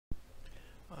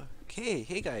Okay,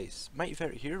 hey guys, Mighty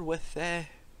Ferret here with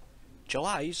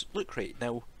July's Loot Crate.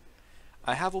 Now,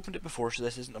 I have opened it before, so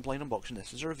this isn't a blind unboxing,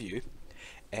 this is a review.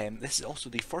 This is also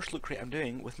the first Loot Crate I'm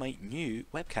doing with my new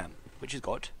webcam, which has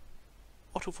got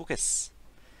autofocus.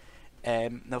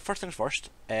 Now, first things first,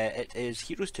 it is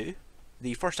Heroes 2.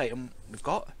 The first item we've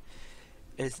got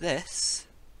is this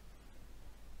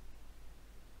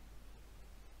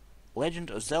Legend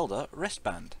of Zelda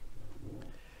wristband,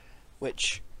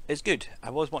 which is good.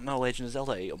 I was wanting a Legend of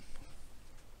Zelda item.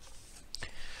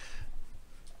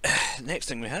 Next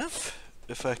thing we have,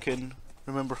 if I can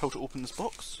remember how to open this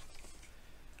box,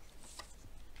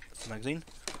 the magazine.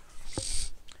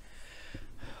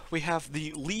 We have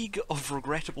the League of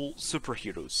Regrettable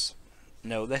Superheroes.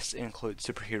 Now this includes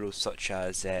superheroes such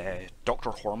as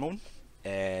Dr. Hormone,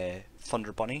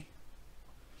 Thunder Bunny,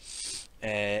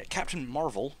 Captain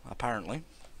Marvel apparently,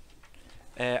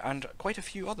 and quite a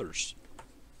few others.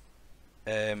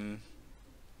 So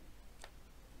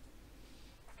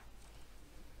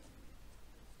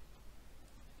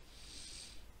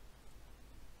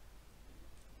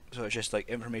it's just like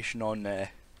information on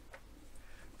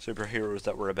superheroes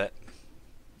that were a bit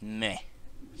meh.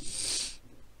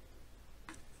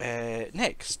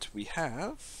 Next we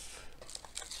have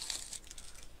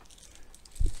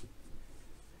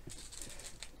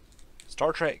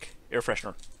Star Trek air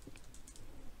freshener.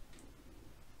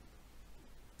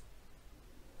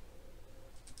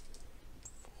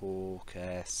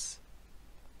 Focus.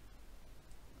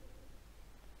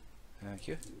 Thank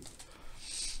you.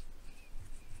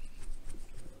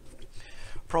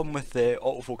 Problem with the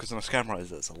autofocus on this camera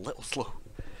is that it's a little slow.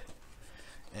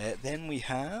 Then we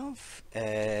have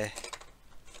a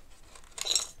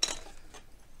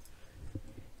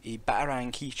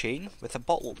Batarang keychain with a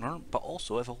bottle opener, but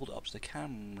also if I hold it up to the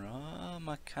camera,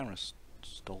 my camera's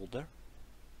stalled there.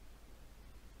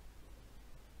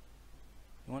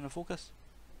 You want to focus?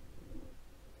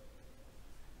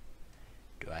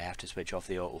 Do I have to switch off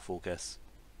the autofocus?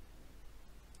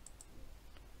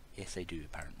 Yes, I do,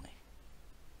 apparently.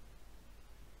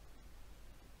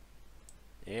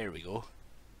 There we go.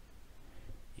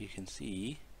 You can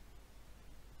see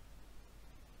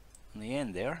on the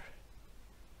end there,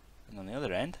 and on the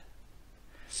other end,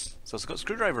 so it's got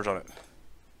screwdrivers on it.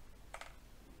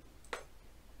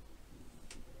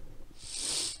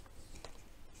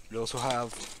 We also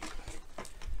have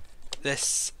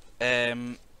this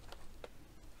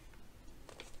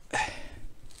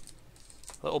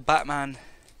little Batman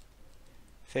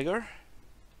figure.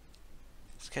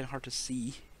 It's kind of hard to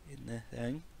see in the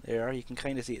thing. There, you can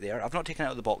kind of see it there. I've not taken it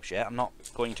out of the box yet. I'm not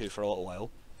going to for a little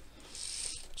while.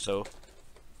 So,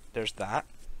 there's that.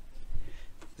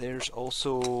 There's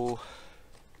also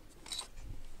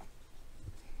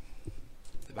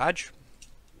the badge.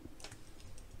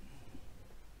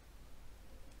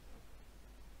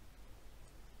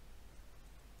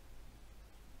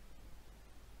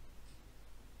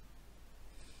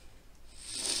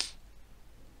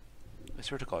 I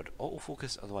swear to God,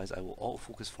 autofocus, otherwise I will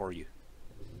autofocus for you.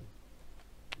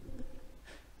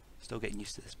 Still getting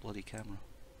used to this bloody camera.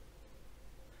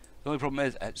 The only problem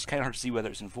is, it's kind of hard to see whether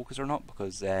it's in focus or not,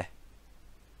 because that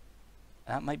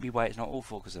might be why it's not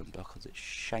autofocusing, because it's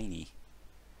shiny.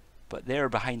 But there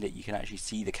behind it you can actually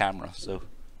see the camera, so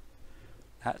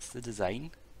that's the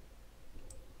design.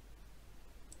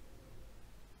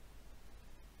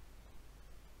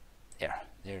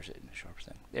 There's it in the sharpest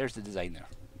thing. There's the design there.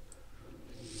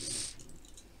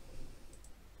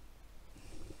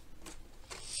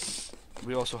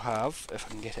 We also have, if I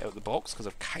can get it out of the box, because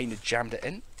I've kind of jammed it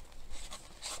in,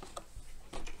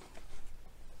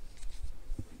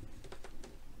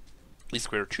 a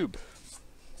square tube.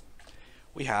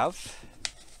 We have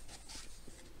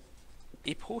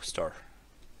a poster.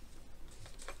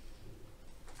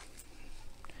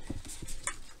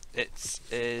 It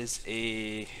is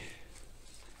a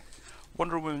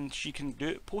Wonder Woman She Can Do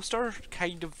It poster,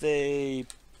 kind of the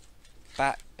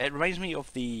it reminds me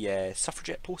of the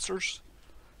suffragette posters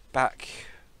back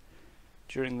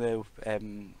during the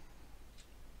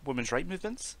women's rights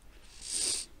movements.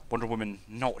 Wonder Woman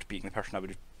not being the person I would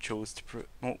have chose to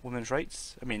promote women's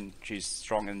rights. I mean, she's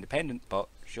strong and independent, but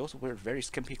she also wears very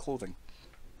skimpy clothing.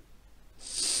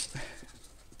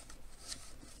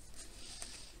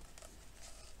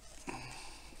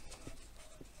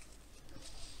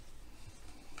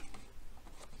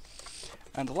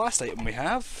 And the last item we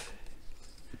have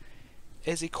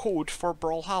is a code for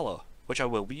Brawlhalla, which I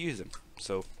will be using.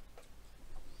 So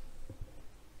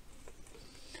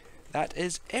that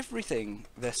is everything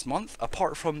this month,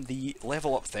 apart from the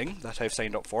level up thing that I've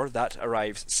signed up for. That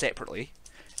arrives separately.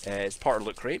 It's part of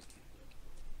Loot Crate.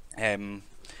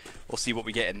 we'll see what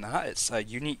we get in that. It's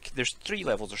unique. There's 3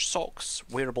 levels. There's socks,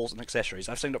 wearables, and accessories.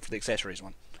 I've signed up for the accessories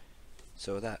one.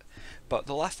 So that. But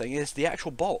the last thing is the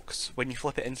actual box when you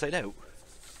flip it inside out.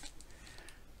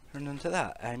 Turn into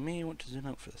that. I may want to zoom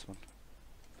out for this one.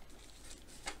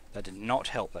 That did not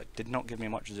help. That did not give me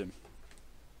much zoom.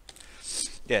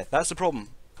 Yeah, that's the problem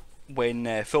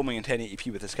when filming in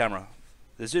 1080p with this camera.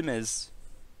 The zoom is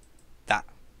that.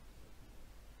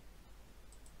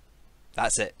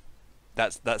 That's it.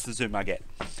 That's the zoom I get.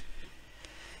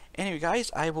 Anyway, guys,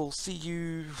 I will see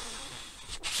you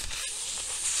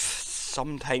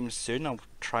sometime soon. I'll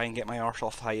try and get my arse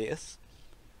off hiatus.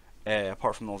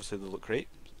 Apart from obviously the loot crate,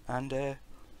 and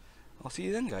I'll see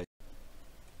you then, guys.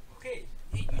 Okay,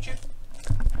 hey YouTube,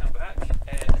 I'm back. This is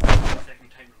the second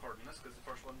time recording this because the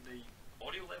first one, the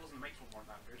audio levels and the microphone weren't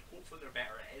that good. Hopefully they're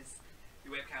better. It is the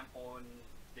webcam on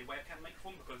the webcam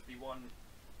microphone because the one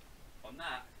on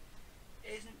that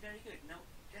isn't very good. Now,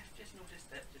 just noticed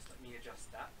that. Just let me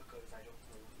adjust that because I don't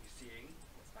know what you're seeing.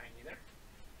 What's behind me there?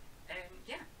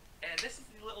 Yeah. This is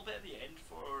a little bit at the end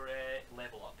for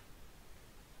Level Up.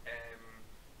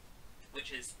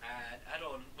 Which is an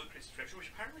add-on Loot Crate subscription,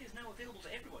 which apparently is now available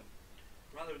to everyone,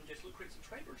 rather than just Loot Crate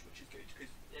subscribers, which is good, because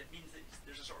it means that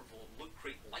there's a sort of Loot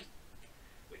Crate Lite,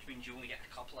 which means you only get a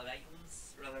couple of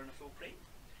items rather than a full crate.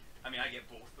 I mean, I get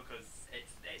both because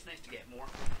it's nice to get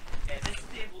more. This is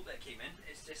the envelope that came in.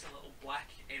 It's just a little black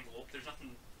envelope. There's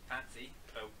nothing fancy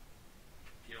about,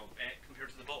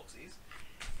 compared to the boxes.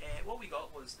 What we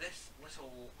got was this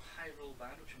little high roll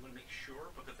band, which I'm going to make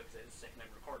sure, because like I said, it's the second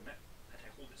time recording it, that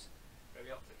I hold this very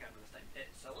up to the camera this time.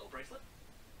 It's a little bracelet.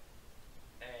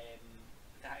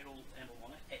 The high roll emblem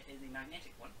on it. It is a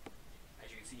magnetic one. As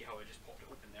you can see how I just popped it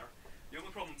open there. The only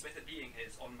problem with it being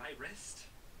is on my wrist.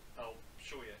 I'll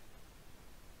show you.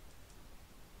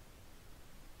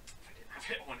 If I didn't have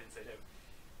it on inside out.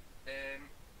 There we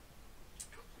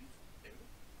go.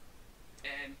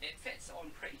 It fits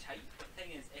on pretty tight, but the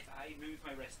thing is, if I move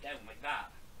my wrist down like that,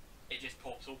 it just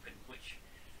pops open, which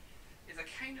is a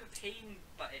kind of a pain,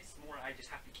 but it's more I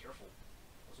just have to be careful.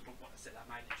 Also don't want to set that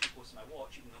magnet too close to my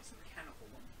watch, even though it's a mechanical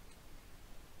one.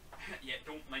 Yeah,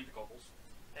 don't mind the goggles.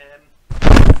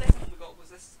 The second one we got was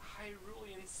this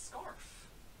Hyrulean scarf,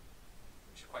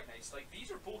 which is quite nice. Like, these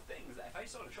are both things that if I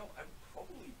saw in a shop, I would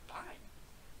probably buy.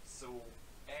 So,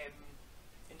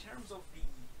 in terms of the,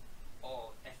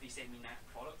 if they send me NAC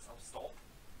products, I'll stop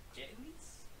getting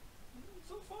these.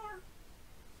 So far,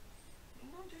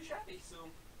 not too shabby, so.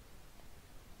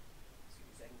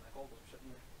 My goggles are sitting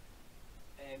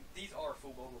there. These are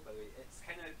full goggles, by the way. It's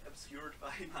kind of obscured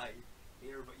by my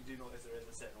hair, but you do notice there is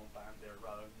a set-on band there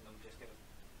rather than them just kind of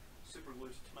super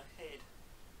glued to my head.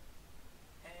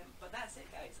 But that's it,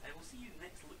 guys. I will see you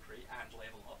next Loot Crate and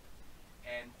Level Up.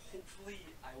 Hopefully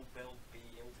I will be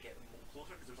able to